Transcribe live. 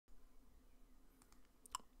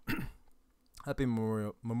Happy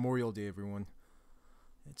Memorial Day, everyone.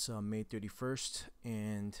 It's May 31st,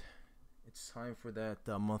 and it's time for that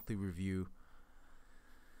monthly review.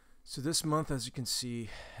 So, this month, as you can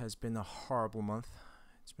see, has been a horrible month.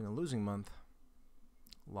 It's been a losing month.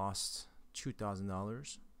 Lost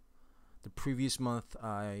 $2,000. The previous month,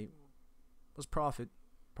 I was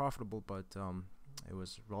profitable, but it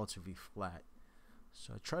was relatively flat.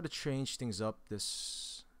 So, I tried to change things up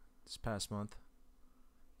this past month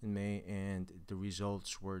in May, and the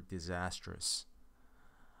results were disastrous.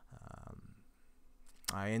 Um,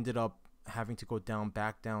 I ended up having to go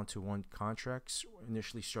back down to one contracts,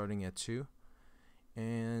 initially starting at two.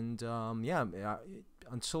 And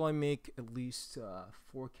until I make at least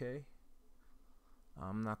 4K,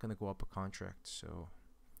 I'm not going to go up a contract. So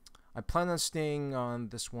I plan on staying on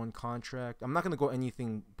this one contract. I'm not going to go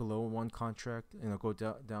anything below one contract, go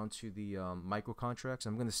down to the micro contracts.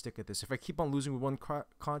 I'm going to stick at this. If I keep on losing with one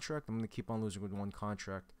contract, I'm going to keep on losing with one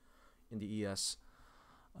contract in the ES.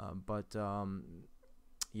 But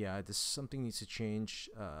this something needs to change.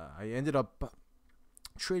 I ended up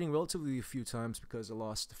trading relatively a few times because I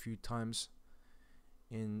lost a few times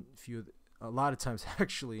a lot of times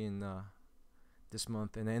actually in this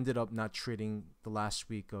month, and I ended up not trading the last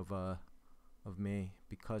week of May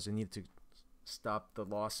because I needed to stop the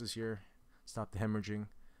losses here, stop the hemorrhaging,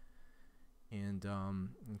 and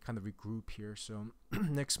kind of regroup here. So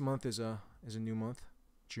next month is a new month,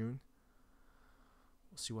 June.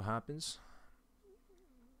 We'll see what happens.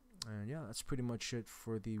 And yeah, that's pretty much it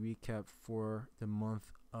for the recap for the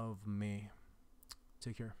month of May.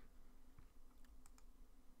 Take care.